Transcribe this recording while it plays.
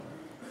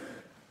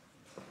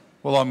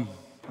Well,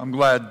 I'm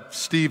glad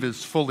Steve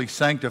is fully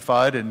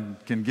sanctified and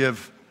can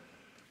give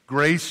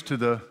grace to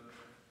the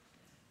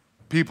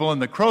people in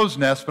the crow's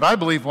nest, but I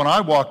believe when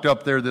I walked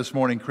up there this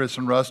morning, Chris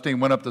and Rusty,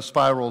 and went up the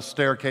spiral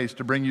staircase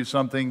to bring you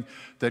something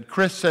that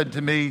Chris said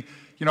to me,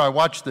 you know, I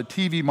watched the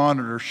TV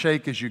monitor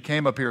shake as you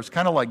came up here. It's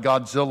kind of like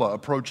Godzilla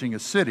approaching a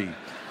city.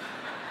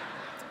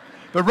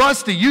 But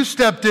Rusty, you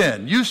stepped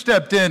in. You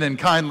stepped in and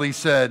kindly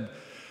said,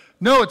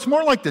 no, it's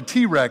more like the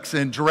T-Rex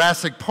in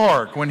Jurassic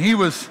Park when he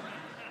was...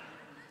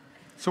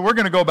 So we're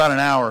going to go about an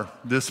hour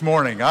this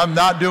morning. I'm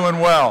not doing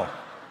well.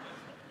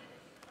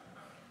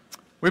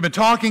 We've been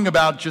talking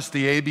about just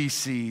the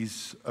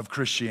ABCs of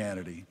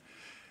Christianity.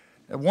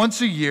 And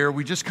once a year,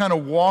 we just kind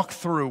of walk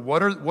through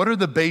what are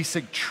the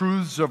basic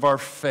truths of our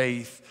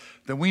faith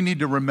that we need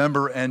to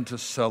remember and to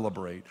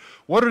celebrate.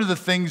 What are the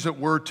things that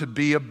we're to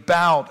be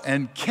about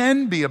and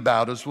can be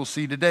about, as we'll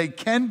see today,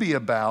 can be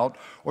about,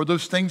 or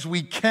those things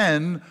we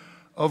can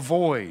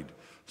avoid.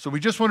 So we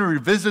just want to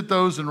revisit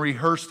those and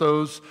rehearse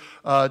those.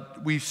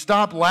 We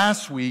stopped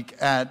last week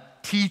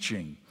at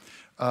teaching.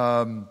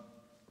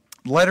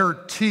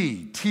 Letter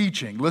T,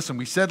 teaching. Listen,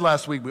 we said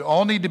last week we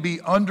all need to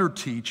be under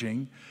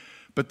teaching,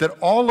 but that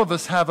all of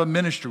us have a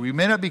ministry. We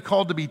may not be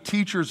called to be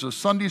teachers of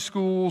Sunday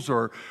schools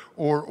or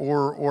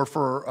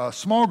for a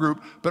small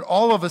group, but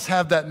all of us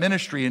have that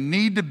ministry and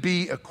need to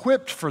be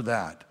equipped for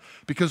that.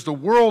 Because the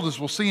world, as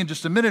we'll see in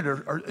just a minute,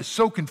 is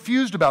so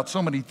confused about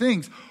so many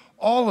things.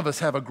 All of us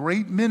have a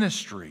great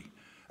ministry.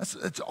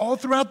 It's all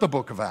throughout the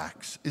book of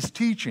Acts, is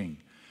teaching.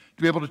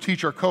 To be able to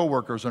teach our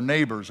coworkers, our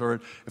neighbors,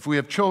 or if we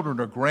have children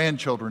or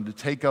grandchildren, to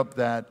take up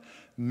that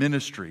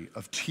ministry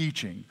of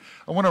teaching.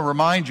 I want to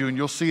remind you, and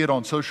you'll see it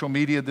on social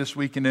media this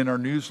week and in our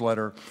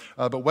newsletter,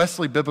 but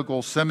Wesley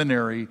Biblical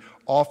Seminary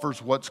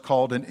offers what's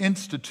called an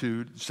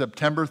institute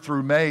September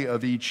through May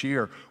of each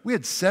year. We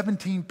had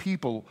 17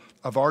 people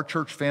of our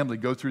church family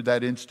go through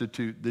that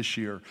institute this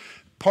year.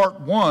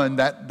 Part one,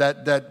 that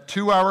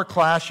 2-hour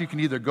class, you can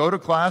either go to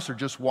class or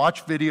just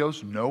watch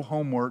videos, no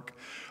homework,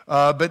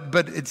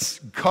 but it's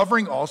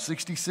covering all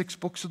 66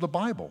 books of the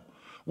Bible.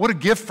 What a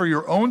gift for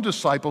your own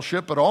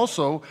discipleship, but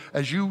also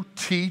as you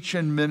teach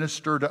and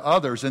minister to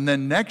others. And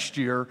then next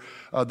year,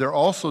 they're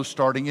also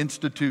starting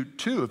Institute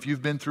 2. If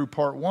you've been through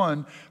Part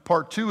 1,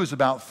 Part 2 is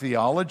about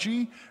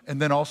theology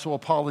and then also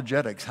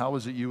apologetics. How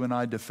is it you and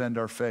I defend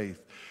our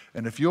faith?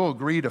 And if you'll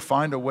agree to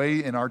find a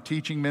way in our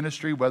teaching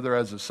ministry, whether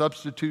as a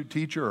substitute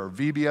teacher or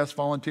VBS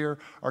volunteer,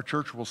 our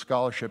church will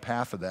scholarship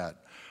half of that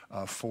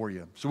for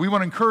you. So we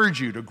want to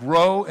encourage you to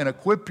grow and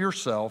equip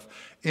yourself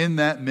in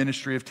that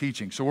ministry of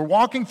teaching. So we're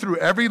walking through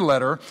every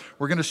letter.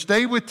 We're going to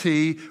stay with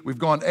T. We've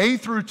gone A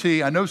through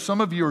T. I know some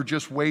of you are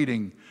just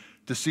waiting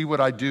to see what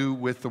I do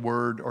with the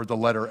word or the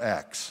letter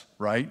X,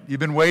 right?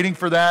 You've been waiting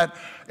for that.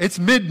 It's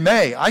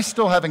mid-May. I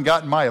still haven't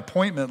gotten my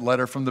appointment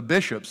letter from the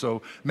bishop.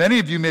 So many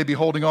of you may be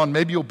holding on.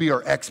 Maybe you'll be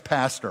our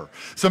ex-pastor.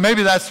 So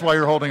maybe that's why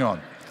you're holding on.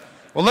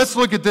 Well, let's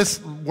look at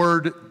this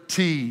word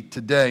T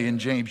today in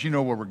James. You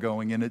know where we're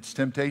going, and it's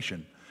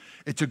temptation.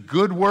 It's a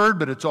good word,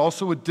 but it's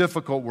also a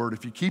difficult word.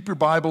 If you keep your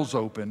Bibles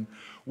open,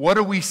 what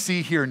do we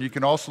see here? And you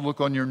can also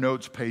look on your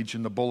notes page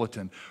in the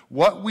bulletin.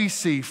 What we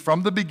see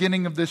from the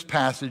beginning of this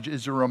passage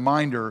is a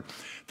reminder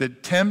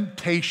that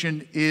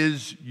temptation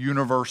is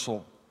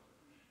universal.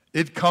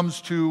 It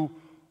comes to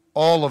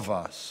all of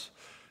us.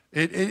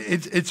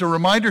 It's a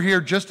reminder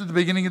here just at the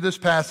beginning of this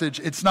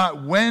passage. It's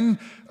not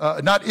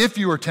not if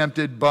you are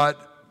tempted,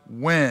 but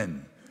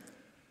when.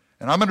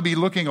 And I'm going to be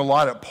looking a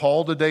lot at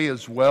Paul today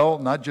as well,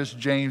 not just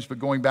James, but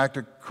going back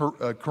to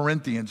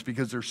Corinthians,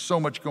 because there's so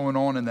much going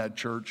on in that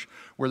church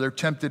where they're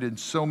tempted in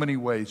so many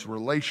ways,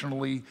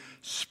 relationally,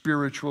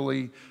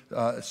 spiritually,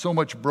 so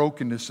much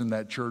brokenness in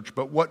that church.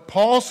 But what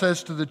Paul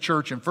says to the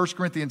church in 1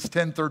 Corinthians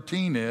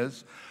 10:13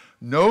 is,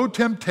 no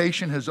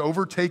temptation has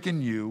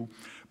overtaken you,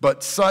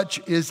 but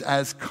such is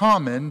as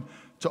common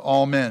to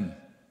all men.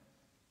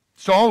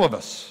 It's to all of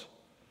us.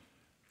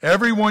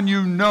 Everyone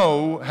you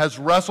know has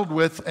wrestled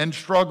with and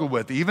struggled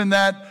with. Even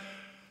that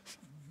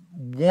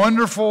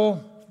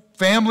wonderful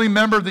family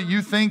member that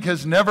you think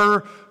has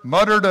never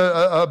muttered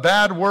a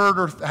bad word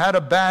or had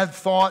a bad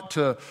thought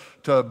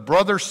to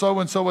brother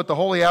so-and-so at the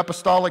Holy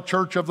Apostolic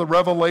Church of the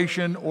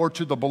Revelation or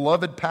to the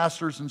beloved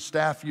pastors and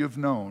staff you've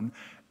known.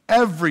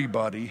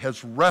 Everybody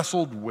has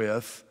wrestled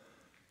with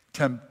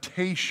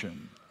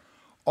temptation.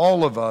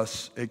 All of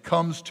us, it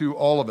comes to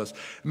all of us.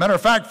 Matter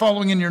of fact,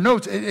 following in your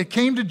notes, it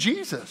came to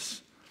Jesus.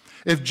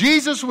 If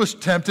Jesus was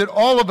tempted,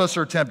 all of us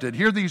are tempted.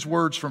 Hear these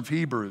words from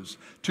Hebrews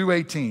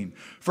 2:18.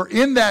 For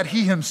in that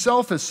he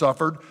himself has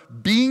suffered,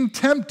 being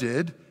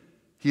tempted,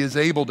 he is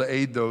able to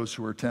aid those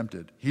who are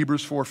tempted.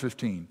 Hebrews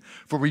 4:15.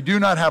 For we do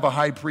not have a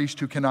high priest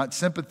who cannot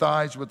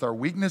sympathize with our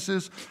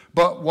weaknesses,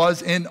 but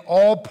was in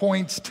all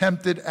points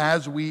tempted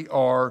as we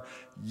are,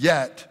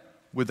 yet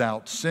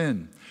without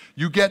sin.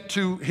 You get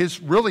to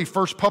his really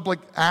first public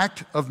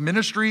act of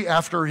ministry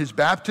after his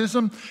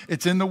baptism.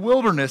 It's in the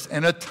wilderness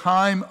and a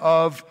time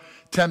of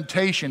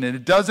temptation, and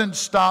it doesn't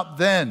stop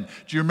then.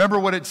 Do you remember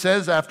what it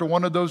says after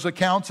one of those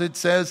accounts? It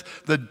says,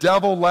 the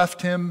devil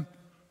left him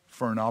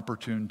for an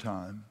opportune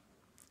time.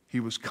 He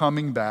was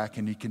coming back,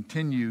 and he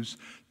continues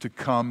to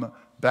come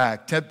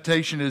back.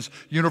 Temptation is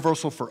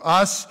universal for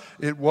us.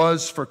 It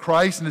was for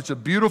Christ, and it's a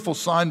beautiful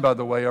sign, by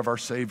the way, of our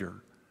Savior.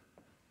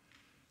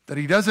 That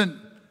he doesn't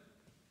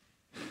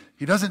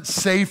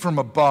save from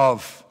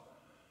above,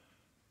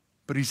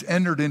 but he's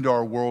entered into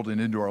our world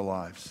and into our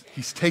lives.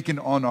 He's taken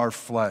on our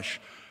flesh.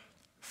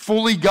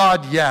 Fully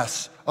God,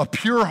 yes. A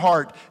pure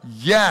heart,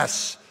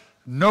 yes.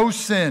 No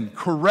sin,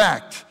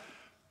 correct.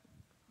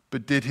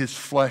 But did his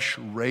flesh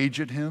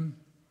rage at him?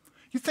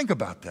 You think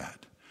about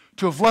that.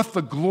 To have left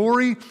the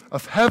glory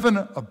of heaven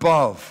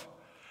above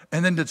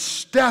and then to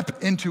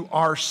step into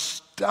our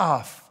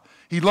stuff.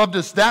 He loved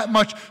us that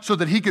much so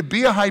that he could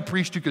be a high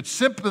priest who could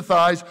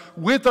sympathize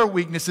with our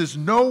weaknesses,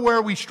 know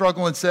where we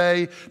struggle, and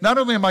say, not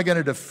only am I going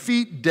to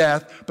defeat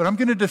death, but I'm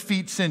going to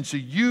defeat sin so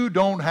you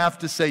don't have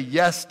to say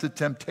yes to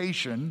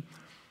temptation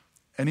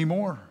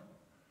anymore.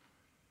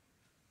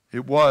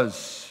 It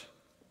was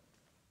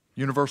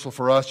universal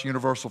for us,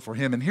 universal for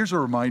him. And here's a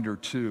reminder,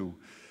 too.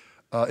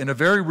 In a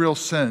very real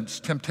sense,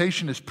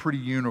 temptation is pretty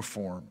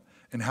uniform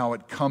in how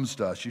it comes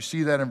to us. You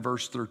see that in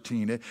verse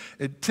 13.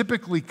 It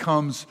typically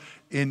comes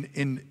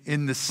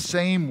in the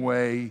same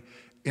way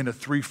in a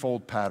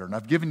threefold pattern.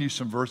 I've given you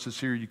some verses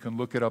here. You can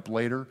look it up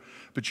later.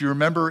 But you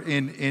remember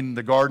in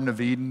the Garden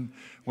of Eden,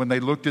 when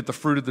they looked at the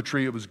fruit of the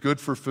tree, it was good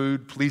for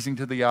food, pleasing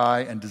to the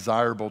eye, and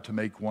desirable to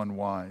make one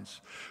wise.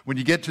 When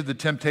you get to the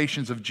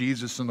temptations of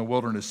Jesus in the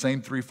wilderness,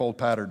 same threefold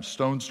pattern: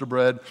 stones to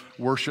bread,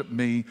 worship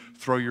me,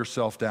 throw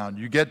yourself down.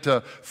 You get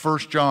to 1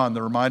 John,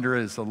 the reminder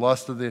is the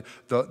lust of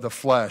the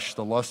flesh,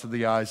 the lust of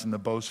the eyes, and the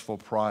boastful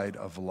pride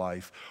of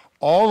life.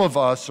 All of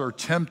us are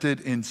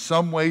tempted in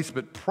some ways,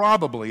 but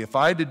probably, if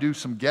I had to do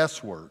some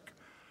guesswork,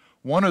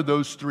 one of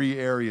those three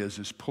areas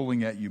is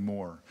pulling at you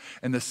more.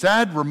 And the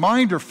sad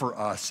reminder for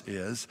us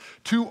is,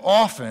 too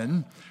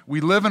often, we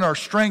live in our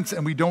strengths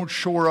and we don't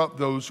shore up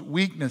those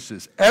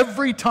weaknesses.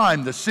 Every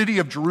time the city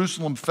of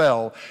Jerusalem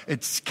fell,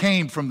 it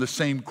came from the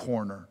same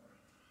corner.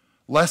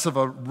 Less of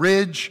a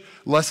ridge,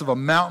 less of a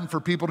mountain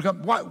for people to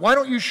come. Why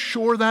don't you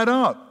shore that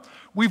up?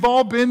 We've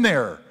all been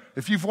there.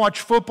 If you've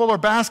watched football or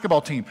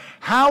basketball team,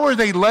 how are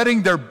they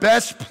letting their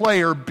best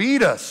player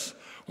beat us?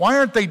 Why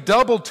aren't they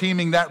double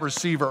teaming that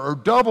receiver or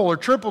double or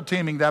triple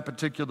teaming that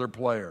particular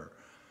player?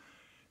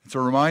 It's a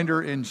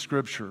reminder in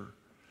Scripture.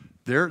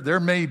 There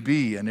may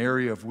be an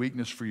area of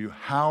weakness for you.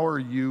 How are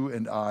you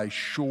and I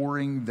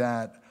shoring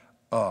that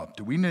up?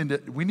 Do we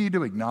need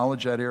to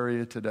acknowledge that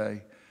area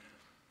today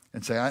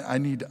and say, I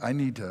need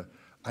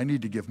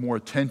to give more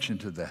attention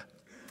to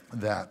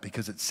that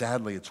because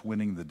sadly it's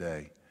winning the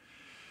day.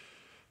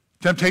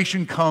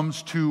 Temptation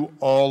comes to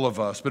all of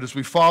us, but as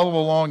we follow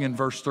along in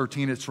verse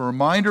 13, it's a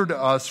reminder to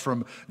us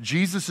from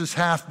Jesus'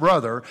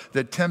 half-brother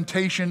that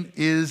temptation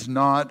is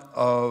not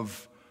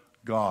of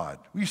God.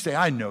 We say,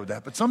 I know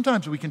that, but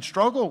sometimes we can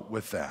struggle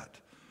with that.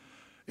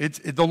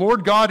 The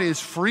Lord God is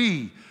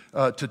free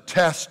to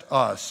test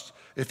us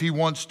if he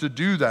wants to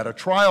do that. A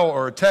trial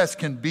or a test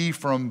can be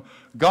from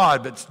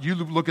God, but you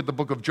look at the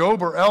book of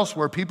Job or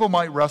elsewhere, people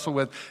might wrestle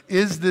with,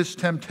 is this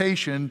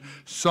temptation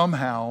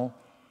somehow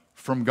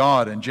from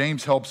God? And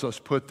James helps us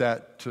put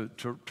that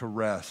to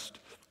rest.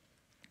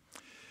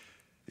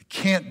 It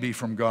can't be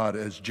from God,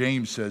 as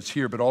James says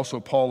here, but also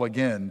Paul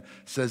again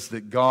says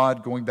that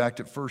God, going back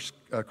to 1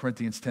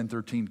 Corinthians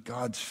 10:13,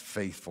 God's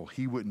faithful.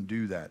 He wouldn't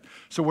do that.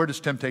 So where does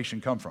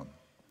temptation come from?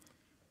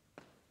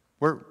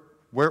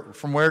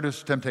 From where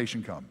does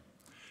temptation come?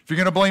 If you're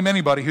going to blame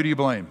anybody, who do you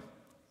blame?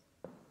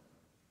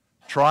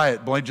 Try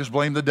it. Just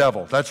blame the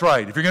devil. That's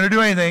right. If you're going to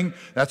do anything,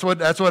 that's what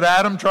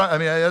Adam tried. I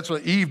mean, that's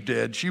what Eve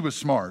did. She was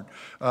smart.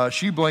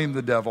 She blamed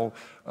the devil.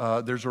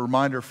 There's a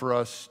reminder for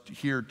us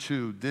here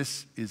too.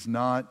 This is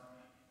not.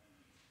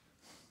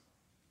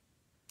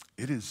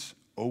 It is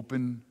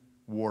open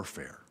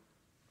warfare,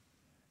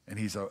 and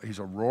he's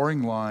a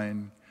roaring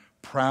lion,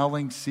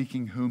 prowling,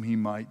 seeking whom he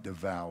might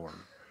devour.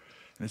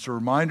 And it's a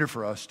reminder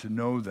for us to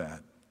know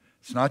that.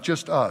 It's not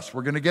just us.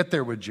 We're going to get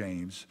there with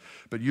James.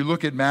 But you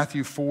look at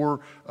Matthew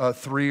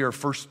 4:3 or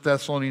 1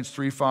 Thessalonians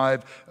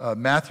 3:5.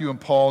 Matthew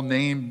and Paul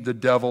named the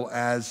devil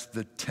as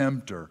the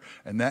tempter.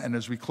 And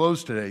as we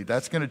close today,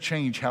 that's going to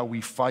change how we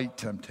fight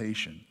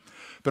temptation.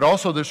 But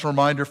also this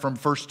reminder from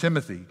 1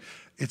 Timothy.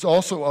 It's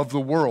also of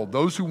the world.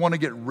 Those who want to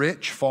get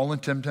rich fall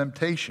into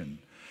temptation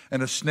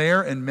and a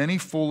snare and many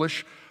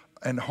foolish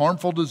and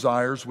harmful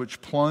desires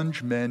which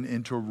plunge men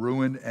into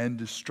ruin and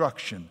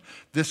destruction.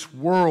 This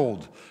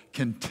world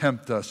can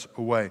tempt us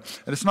away.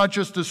 And it's not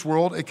just this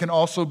world, it can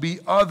also be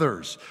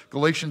others.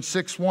 Galatians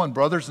 6:1,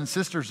 brothers and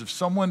sisters, if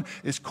someone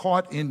is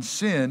caught in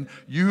sin,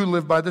 you who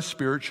live by the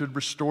Spirit should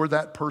restore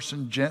that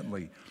person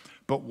gently.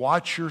 But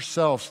watch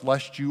yourselves,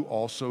 lest you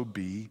also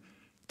be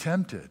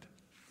tempted.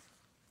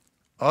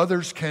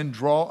 Others can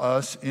draw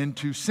us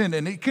into sin.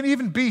 And it can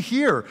even be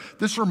here,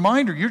 this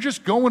reminder, you're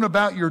just going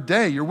about your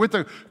day. You're with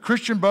a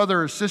Christian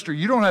brother or sister.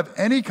 You don't have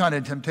any kind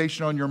of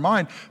temptation on your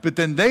mind, but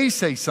then they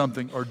say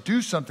something or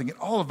do something, and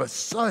all of a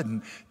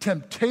sudden,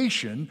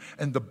 temptation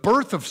and the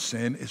birth of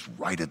sin is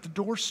right at the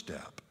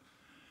doorstep.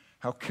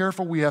 How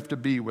careful we have to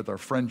be with our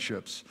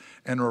friendships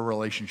and our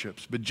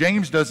relationships. But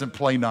James doesn't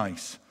play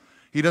nice.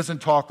 He doesn't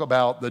talk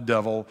about the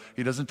devil.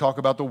 He doesn't talk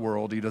about the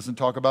world. He doesn't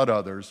talk about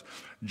others.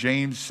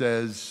 James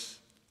says,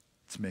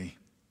 it's me.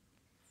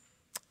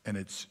 And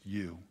it's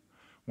you.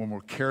 When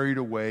we're carried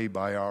away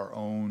by our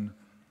own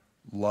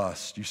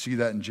lust. You see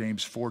that in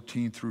James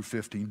 14 through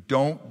 15.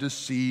 Don't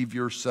deceive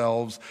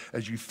yourselves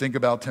as you think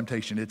about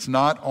temptation. It's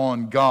not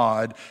on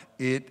God.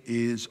 It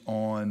is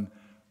on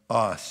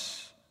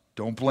us.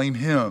 Don't blame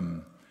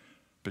him,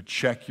 but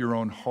check your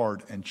own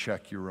heart and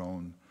check your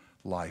own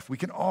life. We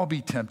can all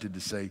be tempted to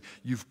say,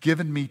 you've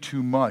given me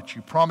too much.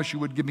 You promised you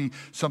would give me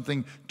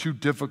something too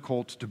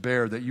difficult to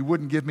bear, that you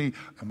wouldn't give me,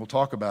 and we'll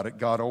talk about it,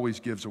 God always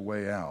gives a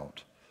way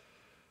out.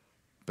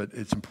 But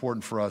it's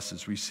important for us,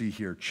 as we see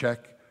here,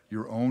 check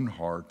your own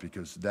heart,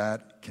 because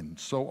that can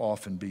so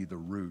often be the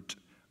root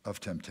of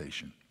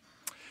temptation.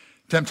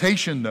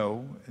 Temptation,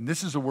 though, and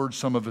this is a word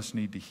some of us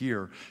need to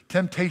hear,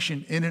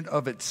 temptation in and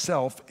of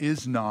itself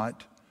is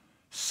not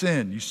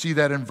sin. You see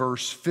that in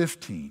verse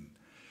 15.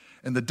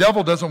 And the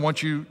devil doesn't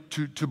want you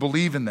to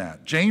believe in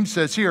that. James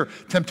says here,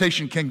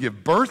 temptation can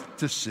give birth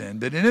to sin,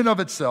 but in and of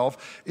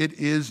itself, it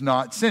is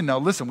not sin. Now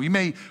listen, we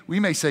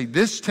may say,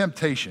 this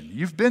temptation,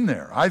 you've been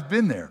there, I've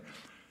been there,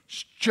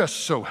 it's just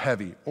so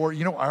heavy. Or,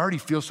 I already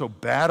feel so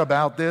bad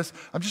about this,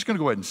 I'm just going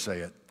to go ahead and say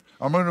it.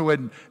 I'm going to go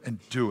ahead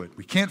and do it.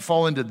 We can't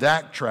fall into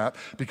that trap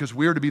because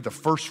we are to be the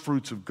first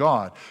fruits of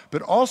God.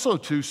 But also,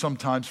 too,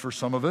 sometimes for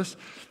some of us,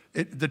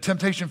 the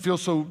temptation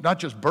feels so not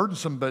just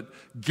burdensome, but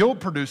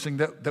guilt-producing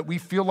that we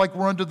feel like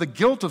we're under the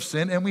guilt of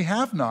sin and we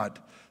have not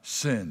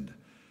sinned.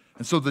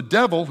 And so the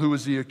devil, who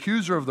is the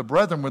accuser of the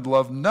brethren, would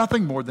love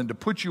nothing more than to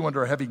put you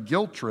under a heavy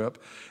guilt trip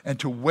and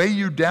to weigh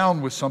you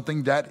down with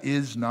something that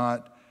is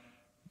not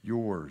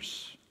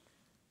yours.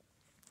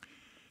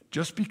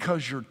 Just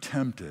because you're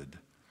tempted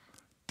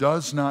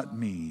does not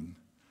mean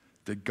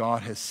that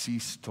God has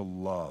ceased to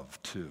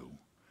love too.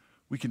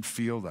 We can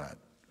feel that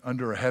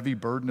under a heavy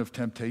burden of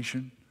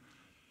temptation.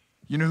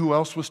 You know who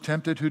else was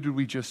tempted? Who did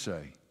we just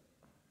say?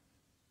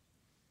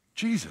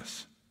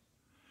 Jesus.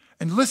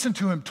 And listen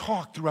to him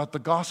talk throughout the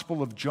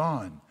Gospel of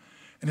John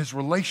and his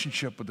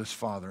relationship with his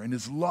Father and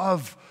his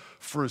love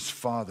for his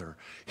Father.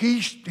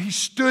 He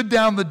stood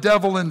down the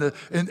devil in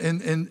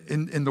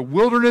the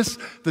wilderness.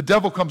 The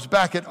devil comes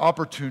back at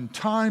opportune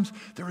times.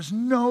 There is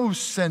no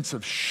sense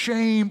of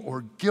shame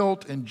or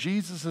guilt in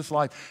Jesus'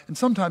 life. And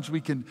sometimes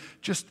we can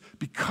just,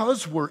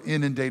 because we're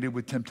inundated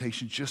with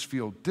temptations, just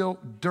feel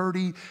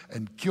dirty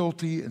and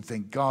guilty and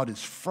think God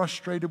is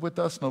frustrated with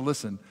us. Now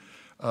listen,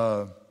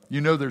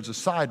 there's a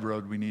side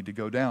road we need to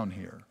go down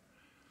here.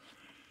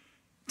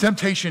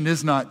 Temptation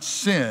is not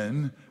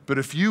sin, but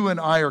if you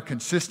and I are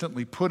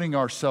consistently putting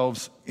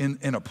ourselves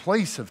in a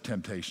place of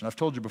temptation. I've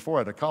told you before, I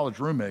had a college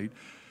roommate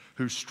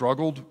who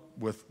struggled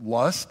with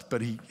lust,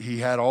 but he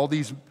had all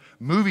these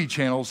movie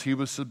channels he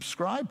was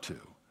subscribed to.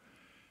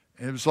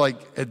 And it was like,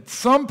 at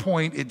some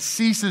point, it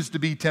ceases to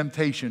be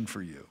temptation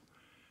for you.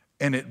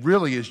 And it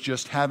really is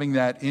just having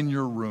that in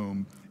your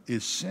room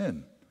is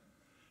sin.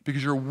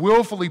 Because you're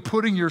willfully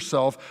putting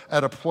yourself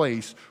at a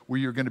place where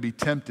you're going to be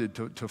tempted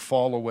to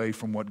fall away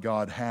from what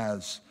God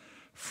has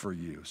for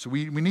you. So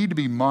we need to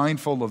be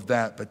mindful of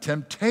that. But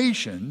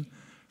temptation,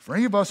 for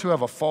any of us who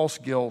have a false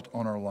guilt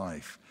on our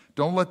life,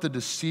 don't let the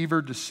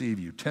deceiver deceive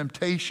you.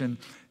 Temptation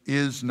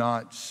is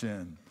not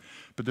sin.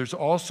 But there's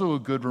also a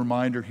good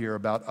reminder here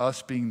about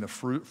us being the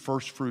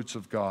first fruits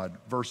of God.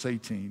 Verse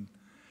 18,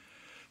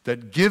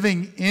 that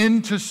giving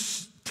into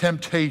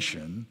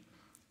temptation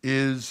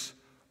is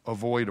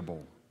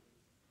avoidable.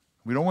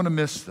 We don't want to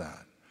miss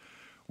that.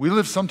 We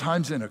live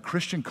sometimes in a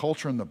Christian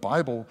culture in the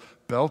Bible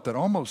Belt that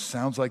almost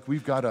sounds like you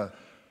got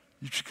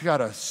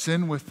to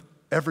sin with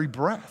every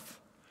breath.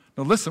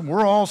 Now listen,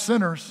 we're all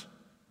sinners.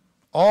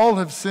 All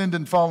have sinned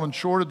and fallen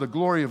short of the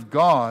glory of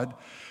God.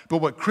 But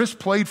what Chris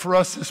played for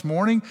us this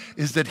morning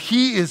is that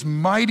he is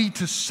mighty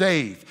to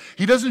save.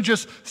 He doesn't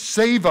just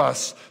save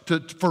us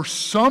for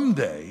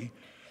someday,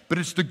 but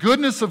it's the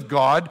goodness of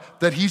God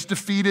that he's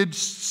defeated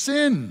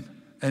sin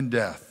and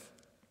death.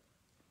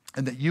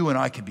 And that you and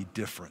I can be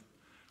different.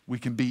 We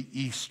can be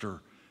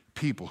Easter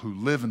people who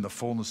live in the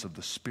fullness of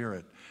the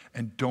Spirit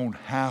and don't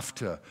have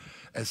to,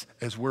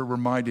 as we're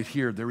reminded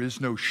here, there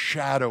is no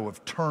shadow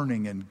of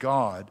turning in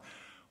God.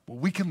 Well,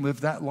 we can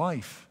live that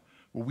life.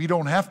 Well, we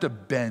don't have to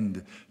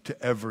bend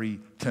to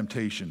every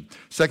temptation.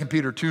 2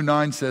 Peter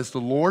 2:9 says,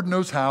 the Lord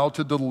knows how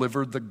to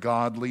deliver the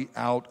godly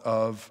out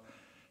of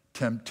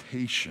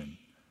temptation.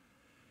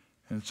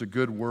 And it's a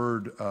good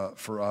word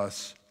for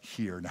us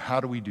here. Now, how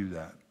do we do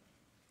that?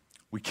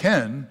 We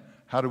can.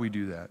 How do we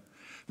do that?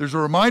 There's a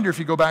reminder if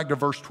you go back to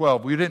verse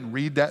 12. We didn't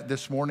read that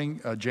this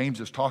morning.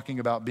 James is talking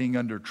about being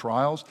under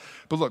trials.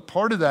 But look,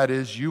 part of that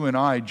is you and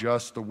I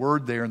the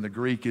word there in the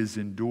Greek is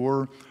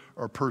endure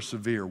or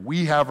persevere.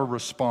 We have a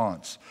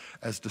response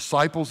as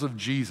disciples of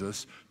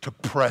Jesus to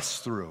press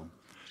through,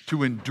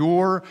 to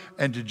endure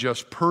and to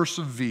just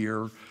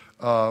persevere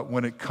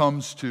when it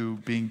comes to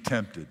being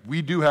tempted.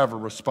 We do have a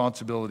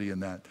responsibility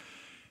in that.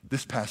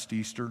 This past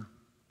Easter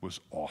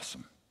was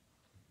awesome.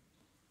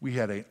 We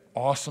had an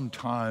awesome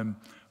time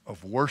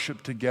of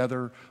worship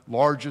together,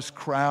 largest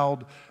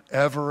crowd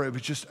ever. It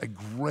was just a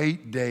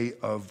great day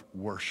of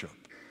worship.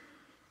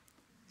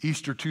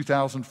 Easter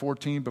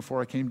 2014,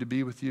 before I came to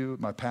be with you at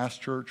my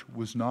past church,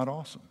 was not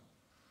awesome.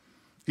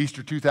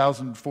 Easter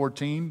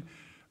 2014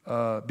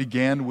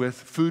 began with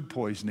food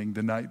poisoning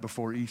the night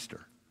before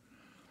Easter.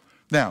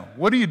 Now,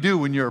 what do you do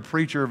when you're a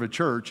preacher of a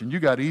church and you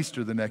got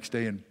Easter the next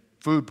day and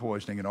food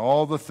poisoning and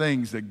all the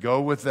things that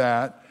go with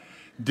that?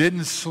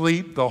 Didn't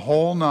sleep the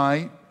whole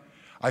night.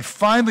 I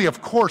finally,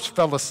 of course,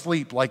 fell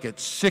asleep like at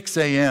 6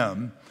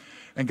 a.m.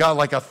 and got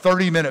like a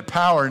 30-minute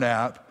power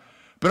nap,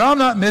 but I'm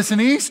not missing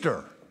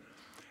Easter.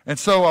 And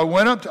so I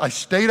went up, I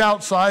stayed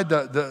outside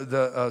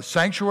the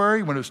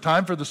sanctuary when it was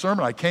time for the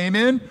sermon. I came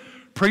in,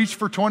 preached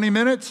for 20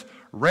 minutes,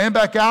 ran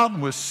back out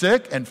and was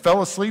sick and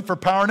fell asleep for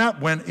power nap,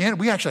 went in.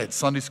 We actually had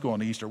Sunday school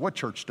on Easter. What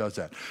church does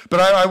that? But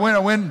I went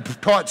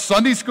and taught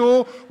Sunday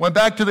school, went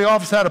back to the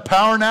office, had a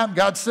power nap,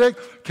 got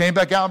sick, came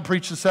back out and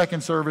preached the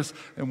second service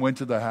and went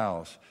to the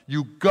house.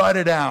 You gut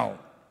it out.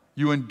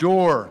 You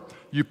endure.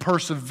 You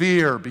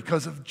persevere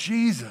because of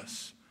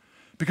Jesus,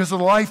 because of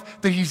the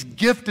life that he's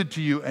gifted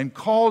to you and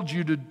called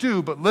you to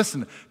do. But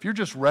listen, if you're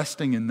just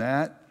resting in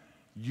that,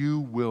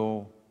 you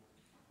will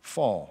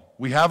fall.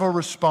 We have a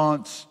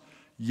response,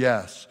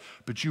 yes.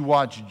 But you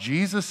watch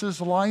Jesus'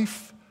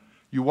 life,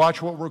 you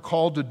watch what we're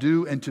called to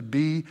do and to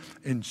be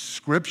in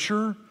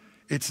Scripture.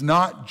 It's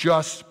not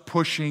just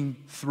pushing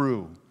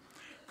through.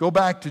 Go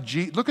back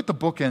to look at the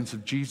bookends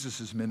of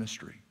Jesus'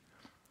 ministry.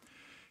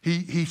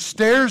 He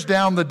stares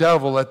down the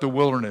devil at the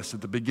wilderness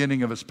at the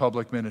beginning of his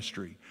public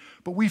ministry.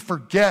 But we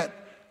forget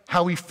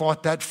how he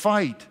fought that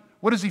fight.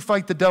 What does he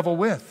fight the devil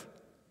with?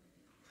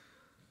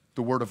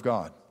 The Word of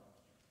God.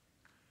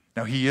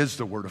 Now, he is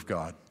the Word of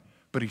God,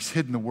 but he's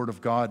hidden the Word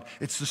of God.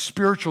 It's the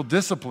spiritual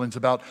disciplines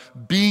about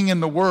being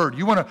in the Word.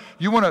 You want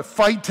to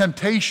fight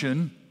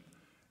temptation,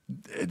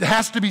 it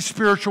has to be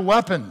spiritual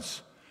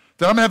weapons.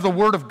 That I'm going to have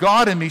the Word of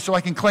God in me so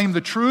I can claim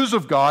the truths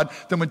of God.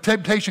 Then when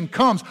temptation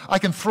comes, I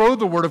can throw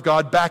the Word of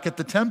God back at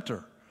the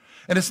tempter.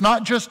 And it's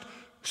not just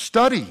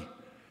study.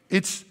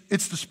 It's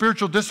the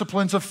spiritual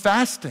disciplines of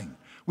fasting.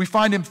 We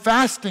find him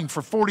fasting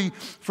for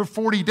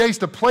 40 days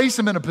to place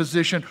him in a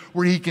position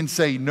where he can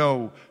say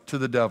no to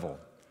the devil.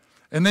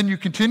 And then you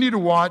continue to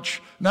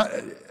watch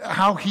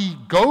how he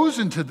goes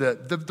into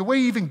the way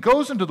he even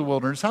goes into the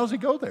wilderness. How does he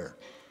go there?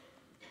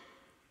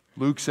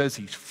 Luke says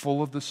he's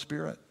full of the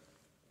Spirit.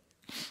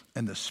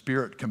 And the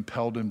Spirit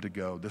compelled him to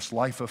go. This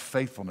life of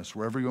faithfulness,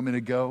 wherever you want me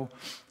to go,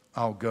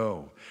 I'll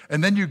go.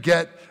 And then you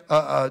get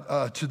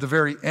to the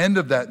very end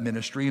of that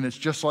ministry, and it's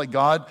just like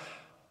God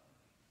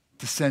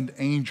to send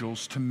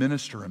angels to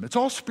minister him. It's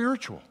all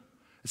spiritual.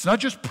 It's not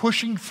just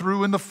pushing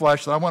through in the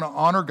flesh that I want to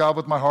honor God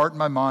with my heart and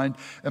my mind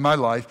and my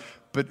life,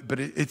 but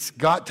it's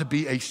got to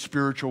be a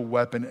spiritual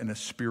weapon and a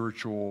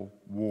spiritual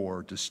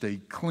war to stay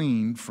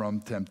clean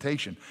from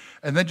temptation.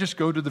 And then just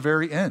go to the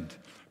very end.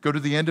 Go to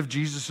the end of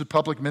Jesus'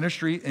 public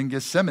ministry in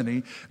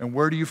Gethsemane, and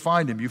where do you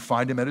find him? You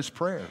find him at his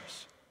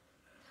prayers.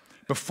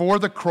 Before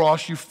the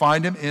cross, you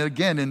find him,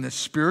 again, in the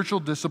spiritual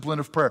discipline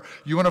of prayer.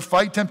 You want to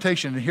fight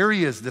temptation, and here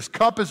he is. This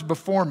cup is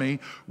before me.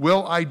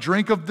 Will I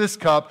drink of this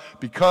cup?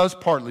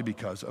 Partly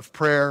because of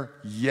prayer?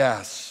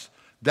 Yes.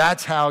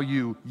 That's how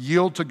you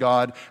yield to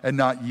God and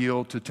not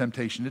yield to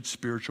temptation. It's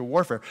spiritual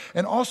warfare.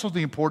 And also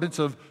the importance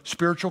of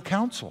spiritual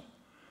counsel.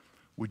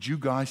 Would you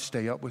guys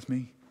stay up with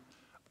me?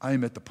 I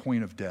am at the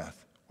point of death.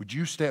 Would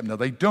you stay up? Now,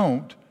 they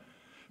don't,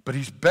 but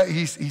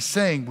he's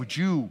saying, would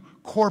you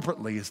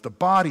corporately, as the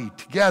body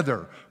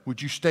together,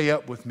 would you stay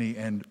up with me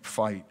and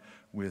fight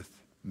with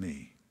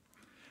me?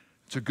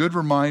 It's a good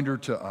reminder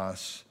to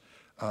us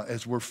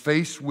as we're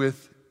faced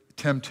with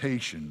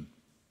temptation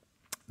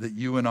that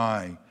you and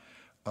I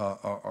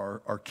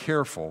are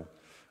careful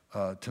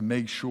to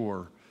make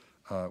sure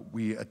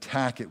we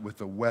attack it with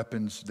the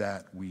weapons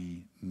that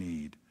we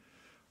need.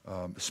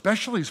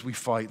 Especially as we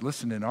fight,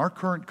 listen, in our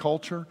current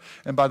culture,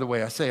 and by the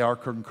way, I say our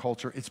current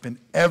culture, it's been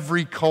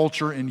every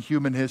culture in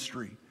human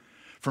history.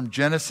 From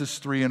Genesis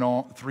 3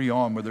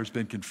 on, where there's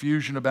been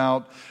confusion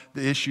about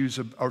the issues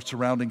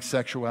surrounding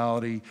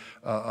sexuality,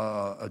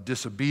 a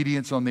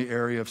disobedience on the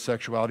area of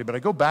sexuality. But I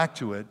go back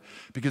to it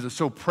because it's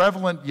so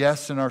prevalent,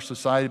 yes, in our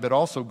society, but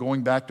also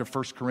going back to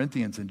 1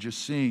 Corinthians and just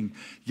seeing,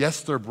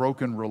 yes, they're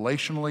broken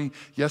relationally,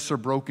 yes, they're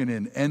broken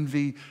in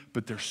envy,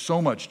 but there's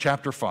so much,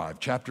 chapter 5,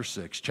 chapter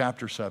 6,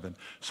 chapter 7,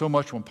 so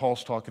much when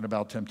Paul's talking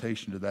about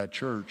temptation to that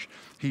church,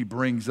 he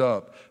brings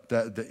up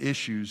the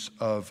issues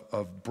of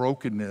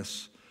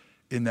brokenness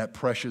in that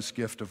precious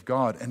gift of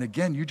God. And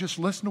again, you just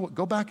listen to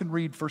go back and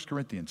read 1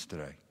 Corinthians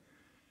today.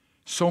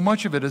 So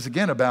much of it is,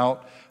 again,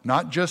 about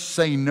not just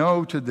say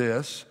no to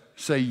this,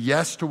 say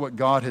yes to what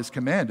God has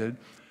commanded,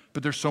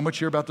 but there's so much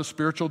here about the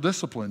spiritual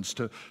disciplines,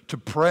 to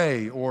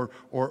pray or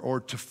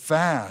to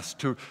fast,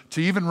 to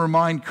even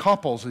remind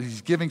couples.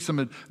 He's giving some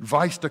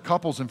advice to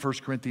couples in 1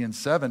 Corinthians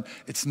 7.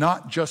 It's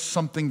not just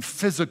something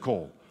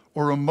physical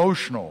or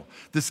emotional.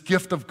 This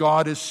gift of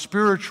God is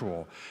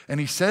spiritual. And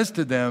he says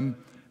to them,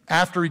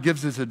 after he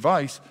gives his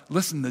advice,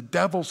 listen, the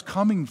devil's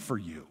coming for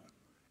you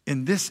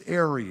in this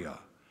area.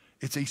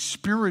 It's a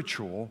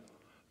spiritual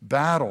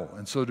battle.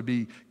 And so to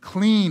be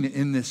clean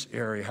in this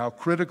area, how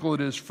critical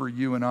it is for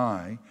you and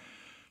I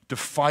to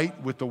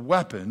fight with the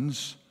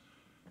weapons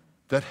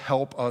that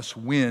help us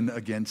win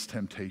against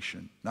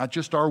temptation. Not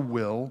just our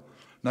will,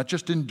 not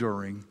just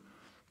enduring,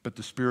 but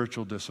the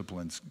spiritual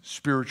disciplines,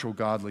 spiritual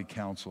godly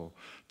counsel,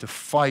 to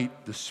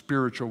fight the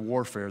spiritual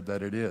warfare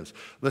that it is.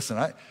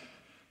 Listen,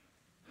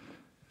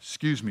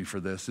 excuse me for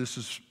this. This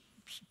is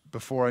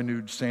before I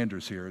knew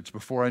Sanders here. It's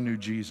before I knew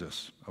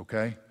Jesus,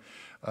 okay?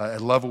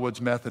 At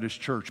Levelwoods Methodist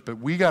Church. But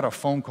we got a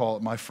phone call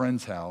at my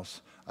friend's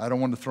house. I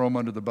don't want to throw him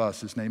under the bus.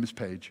 His name is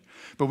Paige.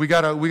 But we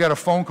got a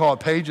phone call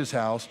at Paige's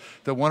house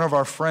that one of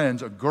our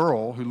friends, a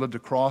girl who lived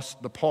across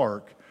the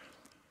park,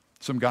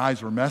 some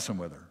guys were messing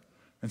with her.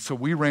 And so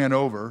we ran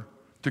over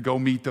to go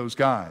meet those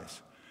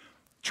guys.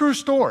 True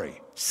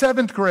story.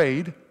 7th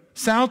grade,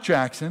 South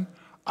Jackson,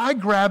 I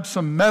grabbed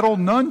some metal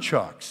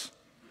nunchucks.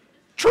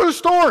 True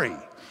story.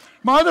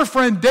 My other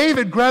friend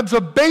David grabs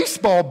a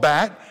baseball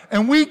bat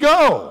and we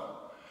go.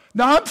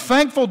 Now I'm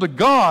thankful to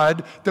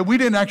God that we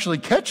didn't actually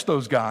catch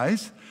those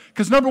guys,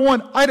 because number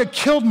one, I'd have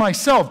killed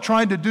myself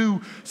trying to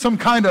do some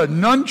kind of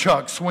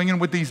nunchuck swinging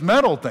with these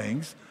metal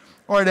things,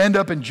 or I'd end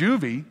up in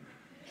juvie.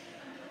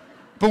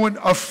 But when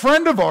a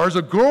friend of ours,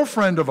 a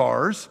girlfriend of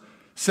ours,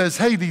 says,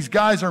 hey, these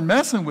guys are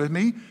messing with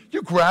me,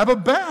 you grab a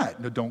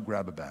bat. No, don't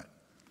grab a bat.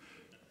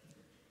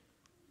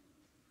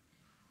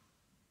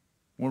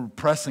 When we're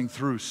pressing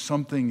through,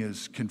 something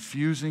as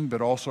confusing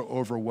but also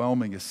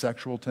overwhelming as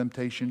sexual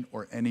temptation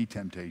or any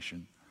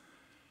temptation.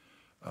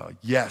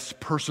 Yes,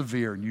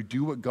 persevere, and you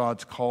do what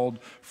God's called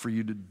for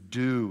you to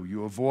do.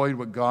 You avoid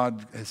what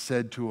God has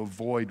said to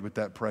avoid with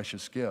that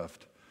precious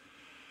gift.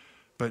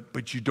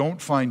 But you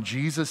don't find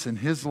Jesus in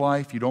his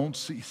life. You don't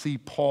see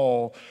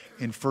Paul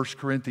in 1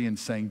 Corinthians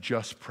saying,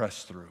 just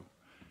press through.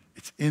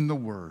 It's in the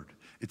Word.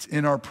 It's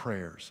in our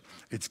prayers.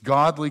 It's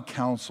godly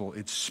counsel.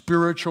 It's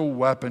spiritual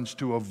weapons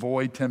to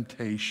avoid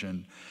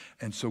temptation,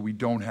 and so we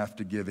don't have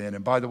to give in.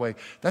 And by the way,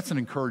 that's an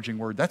encouraging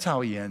word. That's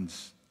how he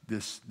ends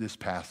this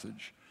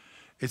passage.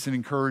 It's an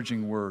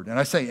encouraging word. And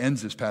I say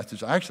ends this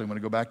passage. I actually want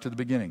to go back to the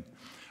beginning.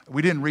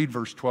 We didn't read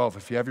verse 12.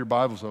 If you have your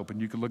Bibles open,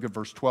 you can look at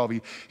verse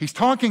 12. He's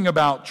talking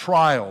about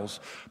trials,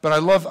 but I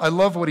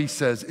love what he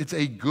says. It's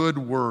a good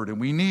word. And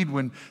we need,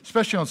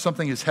 especially on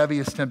something as heavy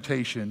as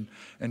temptation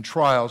and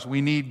trials, we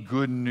need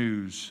good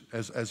news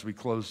as we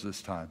close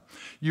this time.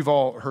 You've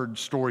all heard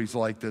stories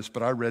like this,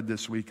 but I read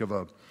this week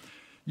of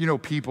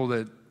people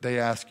that they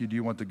ask you, do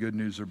you want the good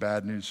news or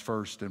bad news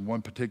first? And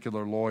one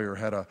particular lawyer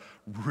had a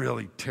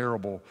really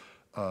terrible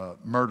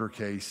murder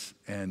case,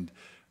 and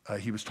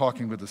he was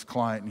talking with his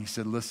client, and he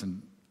said,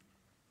 listen,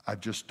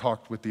 I've just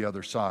talked with the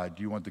other side.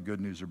 Do you want the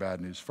good news or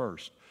bad news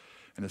first?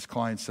 And his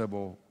client said,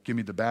 well, give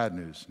me the bad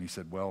news. And he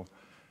said, well,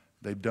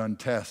 they've done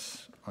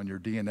tests on your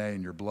DNA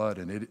and your blood,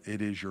 and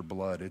it is your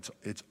blood.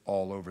 It's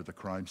all over the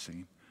crime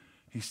scene.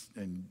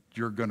 And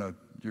you're gonna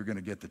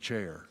get the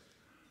chair.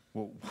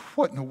 Well,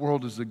 what in the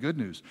world is the good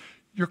news?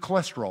 Your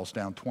cholesterol's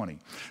down 20.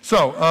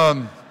 So,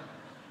 I'm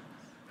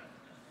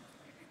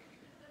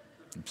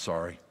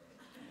sorry.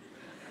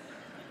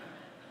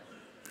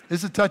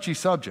 It's a touchy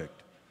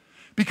subject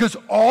because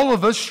all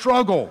of us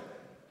struggle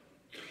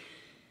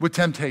with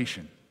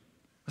temptation.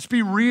 Let's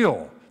be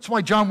real. That's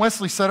why John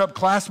Wesley set up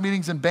class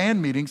meetings and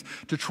band meetings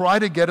to try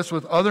to get us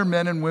with other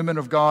men and women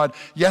of God,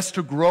 yes,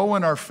 to grow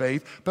in our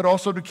faith, but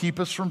also to keep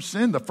us from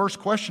sin. The first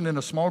question in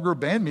a small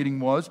group band meeting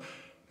was,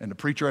 and the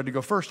preacher had to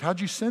go first,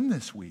 how'd you sin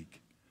this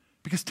week?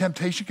 Because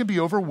temptation can be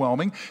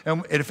overwhelming,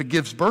 and if it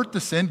gives birth to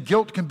sin,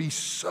 guilt can be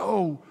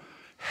so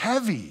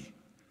heavy.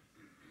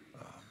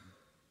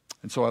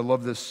 And so I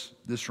love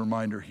this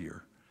reminder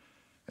here.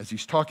 As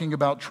he's talking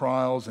about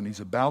trials and he's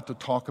about to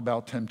talk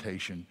about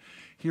temptation,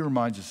 he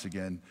reminds us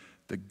again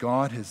that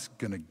God is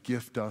going to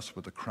gift us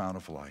with a crown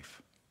of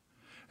life.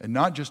 And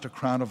not just a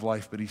crown of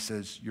life, but he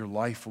says your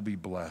life will be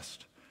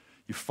blessed.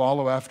 You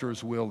follow after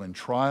his will in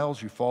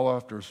trials, you follow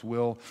after his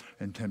will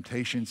in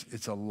temptations.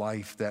 It's a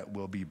life that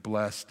will be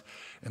blessed.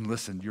 And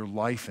listen, your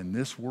life in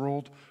this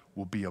world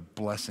will be a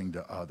blessing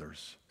to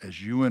others.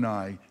 As you and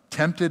I,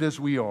 tempted as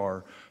we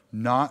are,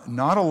 not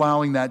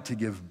allowing that to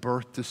give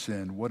birth to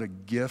sin, what a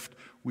gift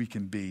we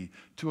can be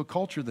to a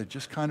culture that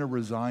just kind of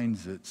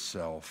resigns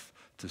itself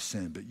to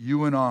sin. But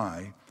you and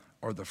I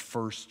are the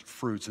first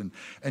fruits.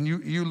 And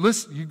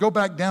you go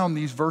back down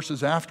these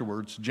verses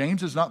afterwards.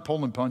 James is not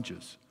pulling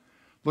punches.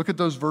 Look at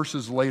those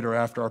verses later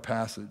after our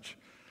passage.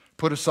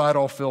 Put aside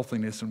all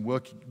filthiness and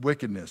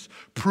wickedness.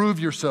 Prove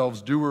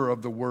yourselves doer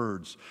of the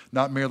words,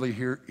 not merely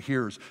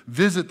hearers.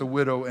 Visit the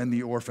widow and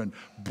the orphan.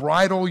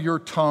 Bridle your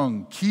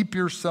tongue. Keep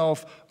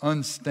yourself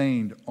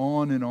unstained.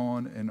 On and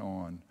on and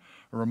on.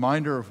 A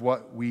reminder of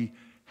what we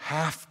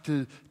have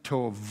to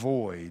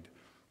avoid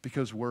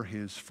because we're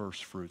his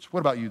first fruits.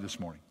 What about you this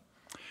morning?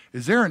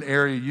 Is there an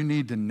area you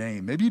need to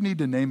name? Maybe you need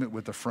to name it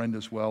with a friend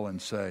as well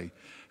and say,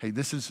 hey,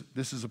 this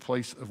is a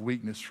place of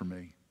weakness for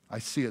me. I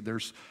see it.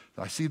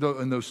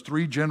 In those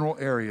three general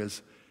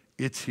areas,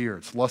 It's here.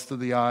 It's lust of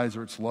the eyes,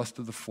 or it's lust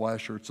of the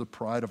flesh, or it's the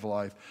pride of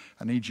life.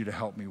 I need you to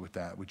help me with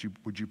that. Would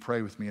you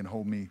pray with me and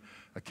hold me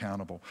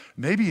accountable?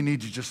 Maybe you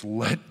need to just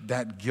let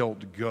that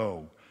guilt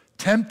go.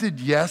 Tempted,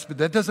 yes, but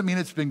that doesn't mean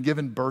it's been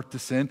given birth to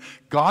sin.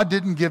 God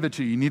didn't give it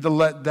to you. You need to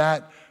let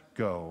that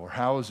go. Or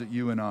how is it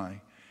you and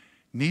I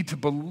need to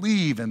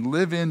believe and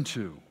live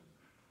into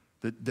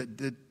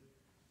that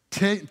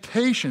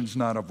temptation's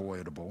not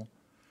avoidable,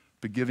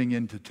 but giving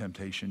in to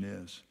temptation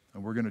is.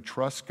 And we're going to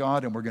trust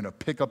God, and we're going to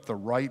pick up the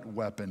right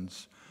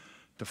weapons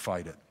to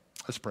fight it.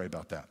 Let's pray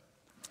about that.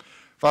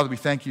 Father, we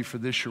thank you for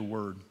this, your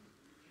word,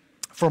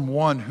 from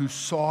one who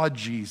saw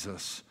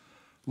Jesus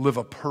live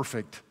a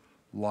perfect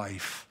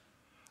life.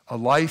 A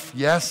life,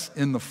 yes,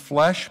 in the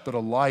flesh, but a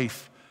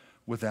life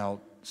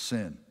without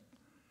sin.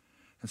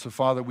 And so,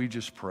 Father, we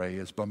just pray,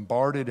 as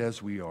bombarded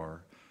as we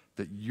are,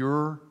 that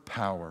your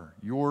power,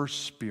 your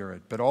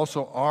Spirit, but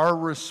also our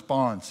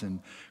response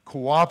in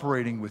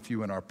cooperating with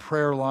you in our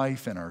prayer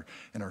life and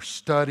our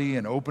study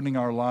and opening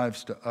our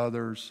lives to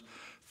others,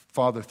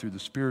 Father, through the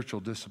spiritual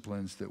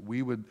disciplines, that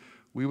we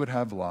would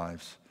have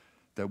lives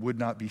that would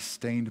not be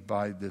stained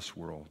by this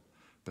world,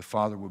 but,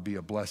 Father, would be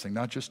a blessing,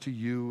 not just to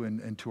you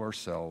and to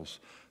ourselves,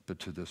 but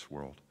to this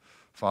world.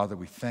 Father,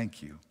 we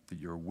thank you that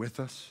you're with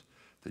us,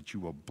 that you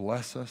will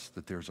bless us,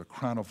 that there's a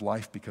crown of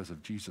life because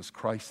of Jesus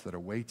Christ that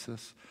awaits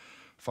us.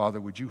 Father,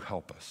 would you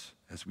help us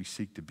as we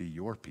seek to be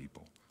your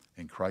people?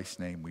 In Christ's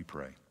name we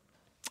pray.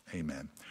 Amen.